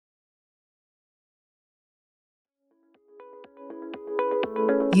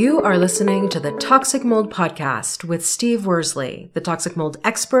You are listening to the Toxic Mold Podcast with Steve Worsley, the toxic mold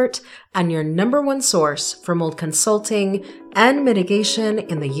expert and your number one source for mold consulting and mitigation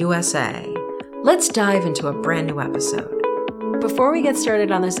in the USA. Let's dive into a brand new episode. Before we get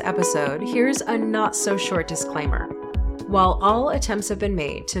started on this episode, here's a not so short disclaimer. While all attempts have been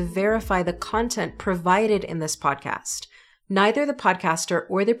made to verify the content provided in this podcast, neither the podcaster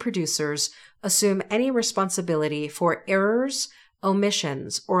or the producers assume any responsibility for errors,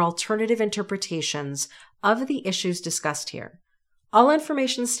 omissions, or alternative interpretations of the issues discussed here. All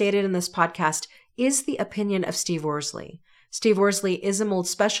information stated in this podcast is the opinion of Steve Worsley. Steve Worsley is a mold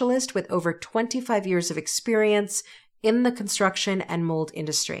specialist with over 25 years of experience in the construction and mold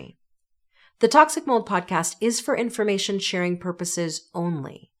industry. The Toxic Mold Podcast is for information sharing purposes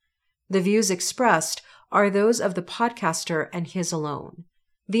only. The views expressed are those of the podcaster and his alone.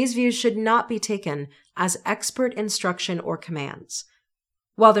 These views should not be taken as expert instruction or commands.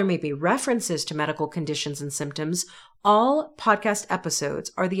 While there may be references to medical conditions and symptoms, all podcast episodes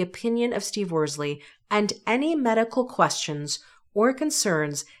are the opinion of Steve Worsley, and any medical questions or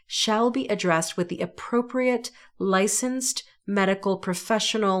concerns shall be addressed with the appropriate licensed medical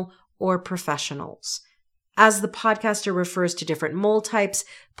professional or professionals. As the podcaster refers to different mold types,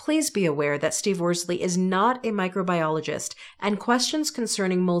 please be aware that Steve Worsley is not a microbiologist, and questions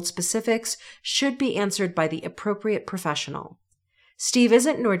concerning mold specifics should be answered by the appropriate professional. Steve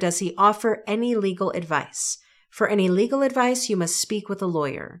isn't, nor does he offer any legal advice. For any legal advice, you must speak with a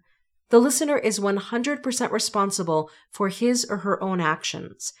lawyer. The listener is 100% responsible for his or her own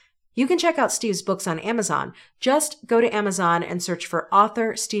actions. You can check out Steve's books on Amazon. Just go to Amazon and search for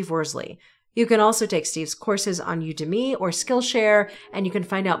author Steve Worsley. You can also take Steve's courses on Udemy or Skillshare, and you can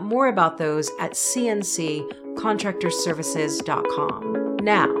find out more about those at cnccontractorservices.com.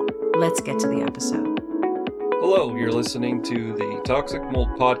 Now, let's get to the episode. Hello, you're listening to the Toxic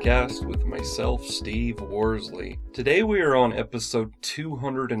Mold Podcast with myself, Steve Worsley. Today we are on episode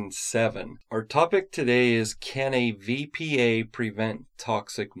 207. Our topic today is, can a VPA prevent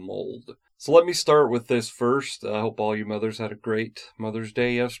toxic mold? So let me start with this first. I hope all you mothers had a great Mother's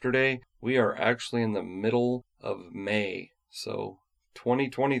Day yesterday. We are actually in the middle of May, so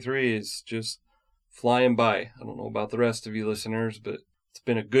 2023 is just flying by. I don't know about the rest of you listeners, but it's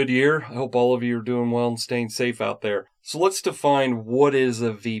been a good year. I hope all of you are doing well and staying safe out there. So let's define what is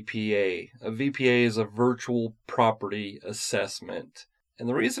a VPA. A VPA is a virtual property assessment. And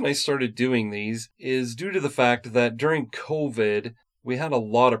the reason I started doing these is due to the fact that during COVID, we had a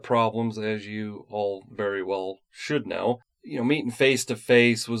lot of problems, as you all very well should know. Meeting face to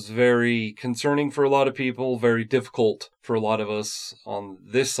face was very concerning for a lot of people, very difficult for a lot of us on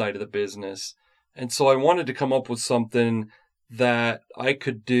this side of the business. And so I wanted to come up with something that I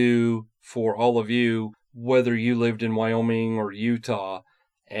could do for all of you, whether you lived in Wyoming or Utah.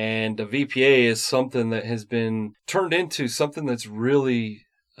 And a VPA is something that has been turned into something that's really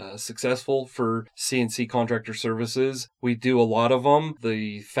successful for CNC contractor services. We do a lot of them.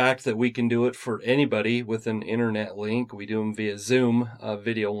 The fact that we can do it for anybody with an internet link, we do them via Zoom, a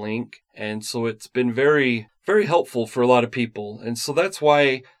video link. And so it's been very, very helpful for a lot of people. And so that's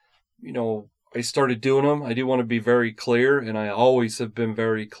why, I started doing them. I do want to be very clear, and I always have been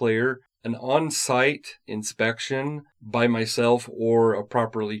very clear. An on-site inspection by myself or a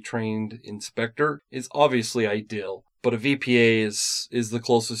properly trained inspector is obviously ideal. But a VPA is the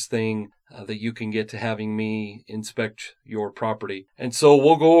closest thing that you can get to having me inspect your property. And so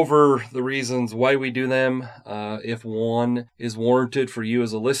we'll go over the reasons why we do them, if one is warranted for you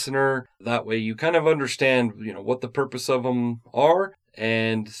as a listener. That way you kind of understand, what the purpose of them are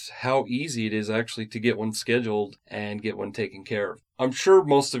and how easy it is actually to get one scheduled and get one taken care of. I'm sure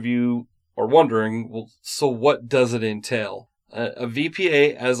most of you are wondering, well, so what does it entail? A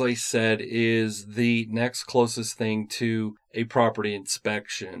VPA, as I said, is the next closest thing to a property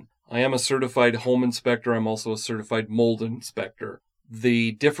inspection. I am a certified home inspector. I'm also a certified mold inspector.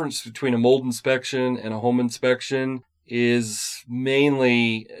 The difference between a mold inspection and a home inspection is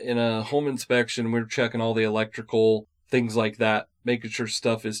mainly in a home inspection, we're checking all the electrical, things like that, making sure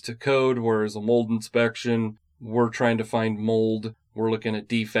stuff is to code, whereas a mold inspection, we're trying to find mold. We're looking at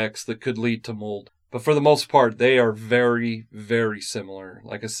defects that could lead to mold. But for the most part, they are very, very similar.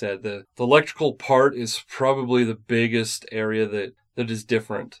 Like I said, the electrical part is probably the biggest area that is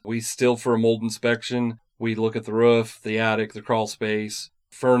different. We still, for a mold inspection, we look at the roof, the attic, the crawl space,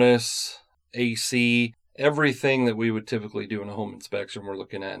 furnace, AC, everything that we would typically do in a home inspection, we're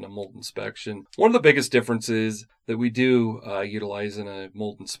looking at in a mold inspection. One of the biggest differences that we do utilize in a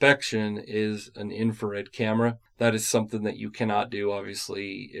mold inspection is an infrared camera. That is something that you cannot do,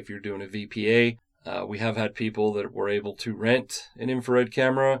 obviously, if you're doing a VPA. We have had people that were able to rent an infrared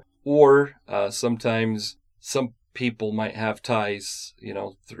camera, or sometimes some people might have ties,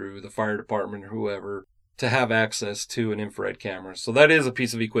 through the fire department or whoever, to have access to an infrared camera. So that is a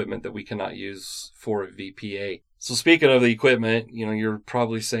piece of equipment that we cannot use for a VPA. So speaking of the equipment, you're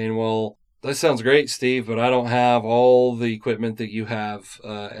probably saying, well, that sounds great, Steve, but I don't have all the equipment that you have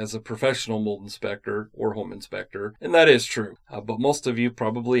as a professional mold inspector or home inspector. And that is true. But most of you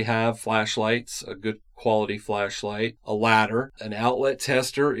probably have flashlights, a good quality flashlight, a ladder. An outlet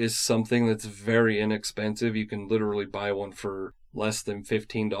tester is something that's very inexpensive. You can literally buy one for less than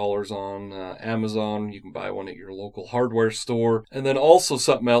 $15 on Amazon. You can buy one at your local hardware store. And then also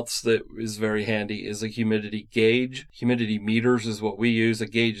something else that is very handy is a humidity gauge. Humidity meters is what we use. A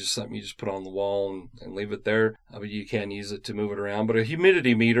gauge is something you just put on the wall and leave it there. But you can use it to move it around. But a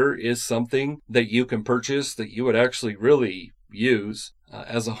humidity meter is something that you can purchase that you would actually really use.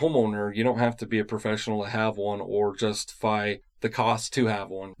 As a homeowner, you don't have to be a professional to have one or justify the cost to have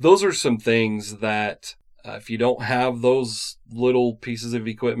one. Those are some things that if you don't have those little pieces of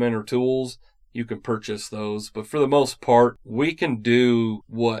equipment or tools, you can purchase those. But for the most part, we can do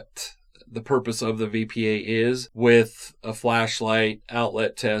what the purpose of the VPA is with a flashlight,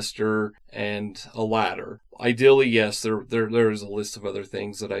 outlet tester, and a ladder. Ideally, yes, there is a list of other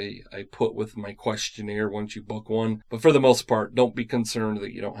things that I put with my questionnaire once you book one. But for the most part, don't be concerned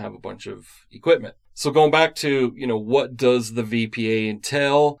that you don't have a bunch of equipment. So going back to, what does the VPA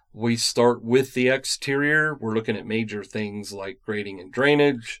entail? We start with the exterior. We're looking at major things like grading and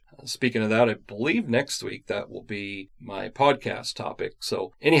drainage. Speaking of that, I believe next week that will be my podcast topic.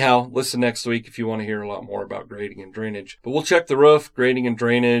 So anyhow, listen next week if you want to hear a lot more about grading and drainage. But we'll check the roof, grading and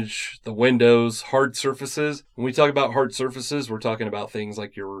drainage, the windows, hard surfaces. When we talk about hard surfaces, we're talking about things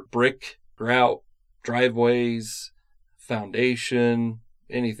like your brick, grout, driveways, foundation,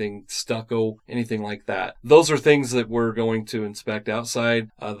 anything stucco, anything like that. Those are things that we're going to inspect outside.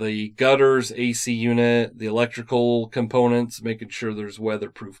 The gutters, AC unit, the electrical components, making sure there's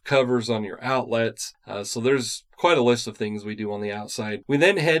weatherproof covers on your outlets. So there's quite a list of things we do on the outside. We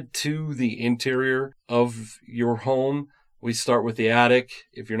then head to the interior of your home. We start with the attic.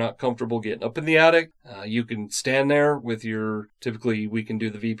 If you're not comfortable getting up in the attic, you can stand there with typically we can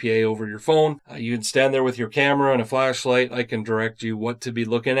do the VPA over your phone. You can stand there with your camera and a flashlight. I can direct you what to be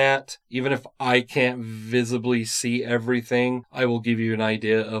looking at. Even if I can't visibly see everything, I will give you an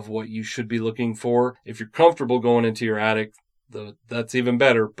idea of what you should be looking for. If you're comfortable going into your attic, that's even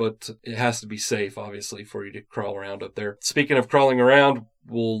better, but it has to be safe, obviously, for you to crawl around up there. Speaking of crawling around,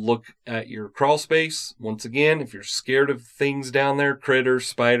 we'll look at your crawl space. Once again, if you're scared of things down there, critters,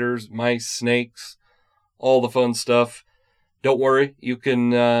 spiders, mice, snakes, all the fun stuff, don't worry. You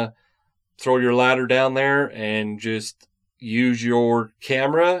can throw your ladder down there and just use your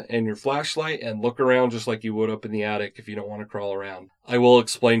camera and your flashlight and look around just like you would up in the attic if you don't want to crawl around. I will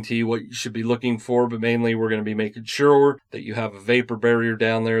explain to you what you should be looking for, but mainly we're going to be making sure that you have a vapor barrier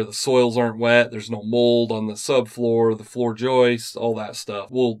down there, the soils aren't wet, there's no mold on the subfloor, the floor joists, all that stuff.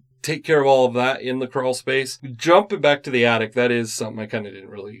 We'll take care of all of that in the crawl space. Jumping back to the attic, that is something I kind of didn't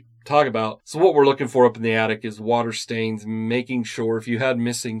really talk about. So what we're looking for up in the attic is water stains, making sure if you had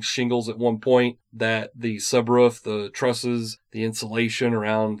missing shingles at one point that the subroof, the trusses, the insulation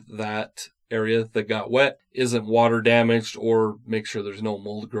around that area that got wet isn't water damaged, or make sure there's no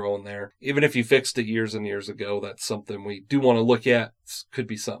mold growing there. Even if you fixed it years and years ago, that's something we do want to look at. Could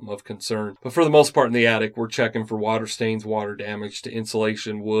be something of concern. But for the most part in the attic, we're checking for water stains, water damage to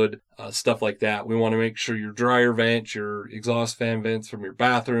insulation, wood, stuff like that. We want to make sure your dryer vents, your exhaust fan vents from your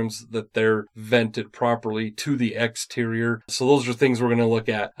bathrooms, that they're vented properly to the exterior. So those are things we're going to look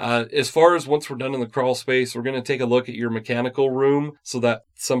at. As far as once we're done in the crawl space, we're going to take a look at your mechanical room. So that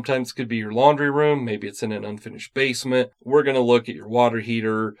sometimes could be your laundry room. Maybe it's in an unfinished basement. We're going to look at your water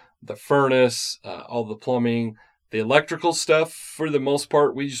heater, the furnace, all the plumbing, the electrical stuff. For the most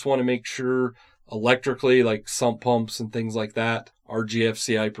part, we just want to make sure electrically, like sump pumps and things like that, are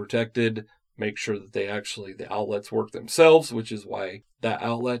GFCI protected. Make sure that the outlets work themselves, which is why that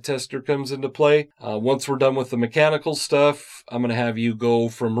outlet tester comes into play. Once we're done with the mechanical stuff, I'm going to have you go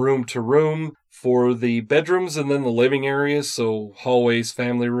from room to room for the bedrooms and then the living areas. So hallways,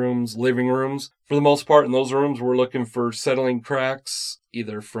 family rooms, living rooms. For the most part in those rooms, we're looking for settling cracks,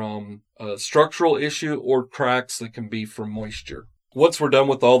 either from a structural issue or cracks that can be from moisture. Once we're done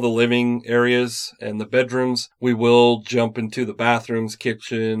with all the living areas and the bedrooms, we will jump into the bathrooms,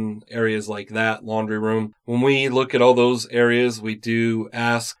 kitchen, areas like that, laundry room. When we look at all those areas, we do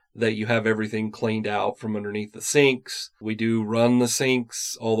ask that you have everything cleaned out from underneath the sinks. We do run the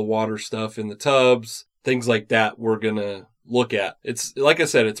sinks, all the water stuff in the tubs, things like that. We're going to look at. It's, like I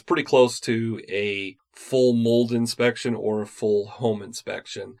said, it's pretty close to a full mold inspection or a full home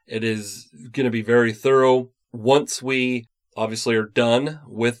inspection. It is going to be very thorough. Once we obviously are done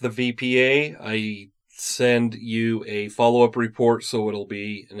with the VPA, I send you a follow-up report, so it'll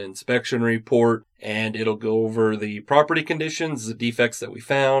be an inspection report, and it'll go over the property conditions, the defects that we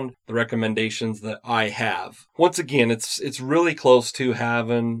found, the recommendations that I have. Once again, it's really close to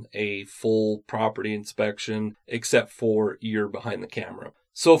having a full property inspection, except for you're behind the camera.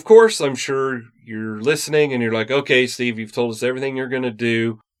 So of course, I'm sure you're listening and you're like, okay, Steve, you've told us everything you're going to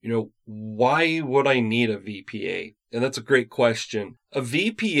do. Why would I need a VPA? And that's a great question. A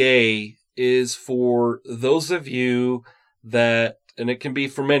VPA is for those of you that, and it can be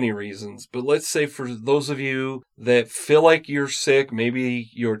for many reasons, but let's say for those of you that feel like you're sick, maybe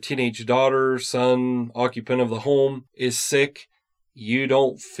your teenage daughter, son, occupant of the home is sick, you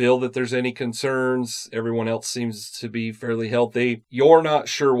don't feel that there's any concerns, everyone else seems to be fairly healthy, you're not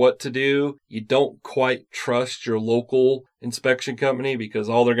sure what to do, you don't quite trust your local inspection company because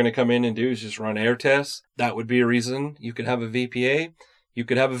all they're going to come in and do is just run air tests, that would be a reason you could have a VPA. You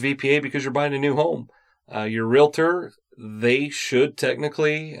could have a VPA because you're buying a new home. Your realtor, they should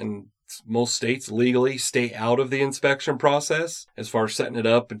technically, and most states legally, stay out of the inspection process as far as setting it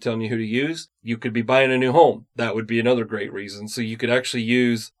up and telling you who to use. You could be buying a new home. That would be another great reason. So you could actually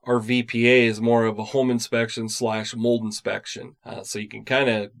use our VPA as more of a home inspection / mold inspection. So you can kind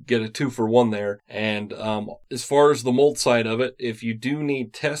of get a 2-for-1 there. And as far as the mold side of it, if you do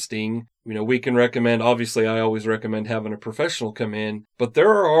need testing, we can recommend, obviously I always recommend having a professional come in, but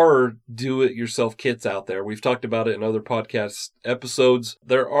there are do-it-yourself kits out there. We've talked about it in other podcast episodes.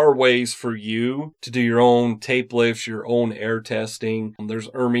 There are ways for you to do your own tape lifts, your own air testing. There's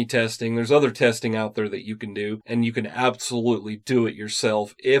ERMI testing. There's other testing out there that you can do, and you can absolutely do it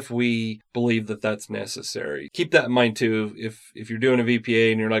yourself if we believe that that's necessary. Keep that in mind too. If you're doing a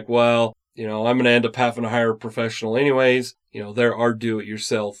VPA and you're like, well, I'm going to end up having to hire a professional anyways. There are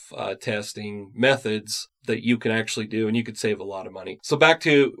do-it-yourself testing methods that you can actually do, and you could save a lot of money. So back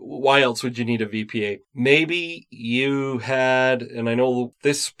to why else would you need a VPA? Maybe you had, and I know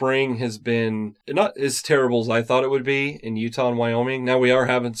this spring has been not as terrible as I thought it would be in Utah and Wyoming. Now we are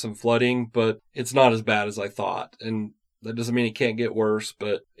having some flooding, but it's not as bad as I thought. And that doesn't mean it can't get worse.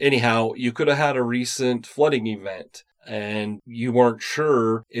 But anyhow, you could have had a recent flooding event, and you weren't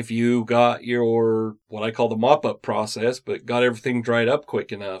sure if you got your, what I call the mop-up process, but got everything dried up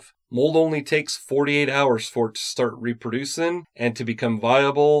quick enough. Mold only takes 48 hours for it to start reproducing and to become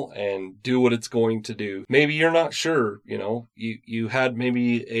viable and do what it's going to do. Maybe you're not sure, you had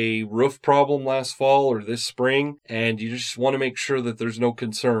maybe a roof problem last fall or this spring, and you just want to make sure that there's no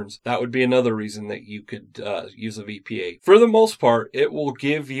concerns. That would be another reason that you could use a VPA. For the most part, it will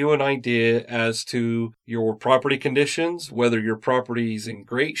give you an idea as to your property conditions, whether your property is in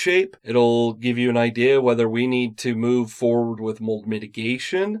great shape. It'll give you an idea whether we need to move forward with mold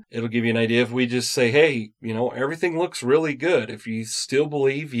mitigation. It'll give you an idea if we just say, hey, everything looks really good. If you still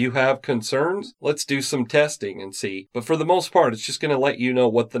believe you have concerns, let's do some testing and see. But for the most part, it's just going to let you know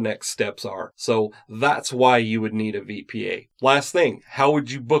what the next steps are. So that's why you would need a VPA. Last thing, how would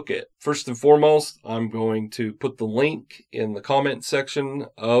you book it? First and foremost, I'm going to put the link in the comment section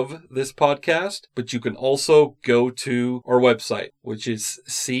of this podcast, but you can also go to our website, which is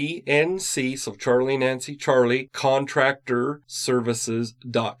CNC, so Charlie, Nancy, Charlie,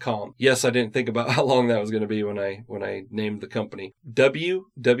 contractorservices.com. Yes, I didn't think about how long that was going to be when I named the company.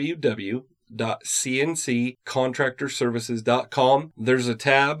 www.cnccontractorservices.com. There's a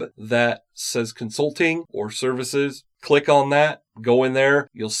tab that says consulting or services. Click on that. Go in there.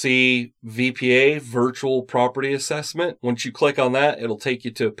 You'll see VPA, Virtual Property Assessment. Once you click on that, it'll take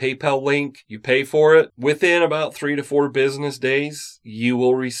you to a PayPal link. You pay for it. Within about 3 to 4 business days, you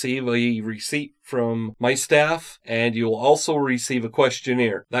will receive a receipt from my staff, and you'll also receive a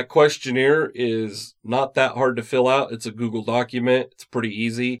questionnaire. That questionnaire is not that hard to fill out. It's a Google document. It's pretty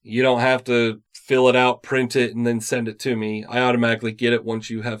easy. You don't have to fill it out, print it, and then send it to me. I automatically get it once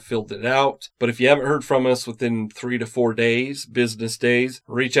you have filled it out. But if you haven't heard from us within 3 to 4 days, business days,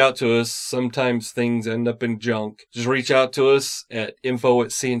 reach out to us. Sometimes things end up in junk. Just reach out to us at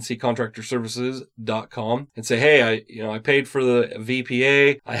info@cnccontractorservices.com and say, hey, I paid for the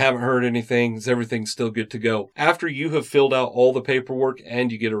VPA. I haven't heard anything. Is everything still good to go? After you have filled out all the paperwork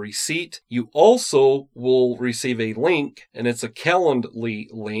and you get a receipt, you also will receive a link, and it's a Calendly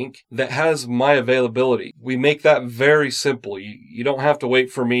link that has my availability. We make that very simple. You don't have to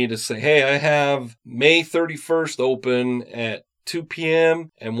wait for me to say, hey, I have May 31st open at 2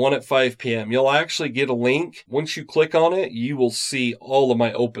 p.m. and one at 5 p.m. You'll actually get a link. Once you click on it, you will see all of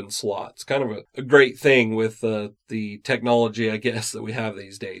my open slots. Kind of a great thing with the technology, I guess, that we have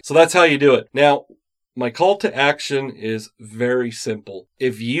these days. So that's how you do it. Now, my call to action is very simple.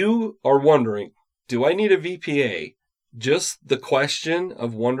 If you are wondering, do I need a VPA? Just the question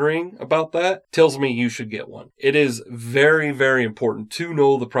of wondering about that tells me you should get one. It is very, very important to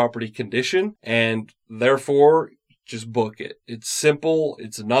know the property condition, and therefore just book it. It's simple.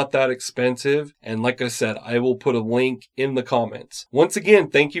 It's not that expensive. And like I said, I will put a link in the comments. Once again,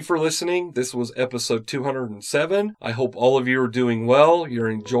 thank you for listening. This was episode 207. I hope all of you are doing well. You're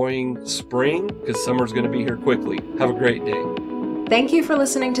enjoying spring because summer's going to be here quickly. Have a great day. Thank you for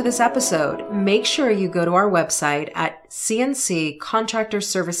listening to this episode. Make sure you go to our website at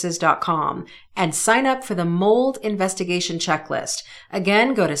cnccontractorservices.com and sign up for the mold investigation checklist.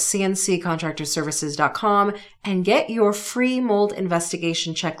 Again, go to cnccontractorservices.com and get your free mold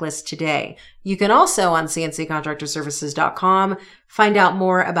investigation checklist today. You can also, on cnccontractorservices.com, find out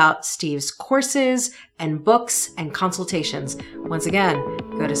more about Steve's courses and books and consultations. Once again,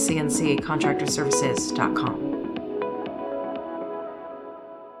 go to cnccontractorservices.com.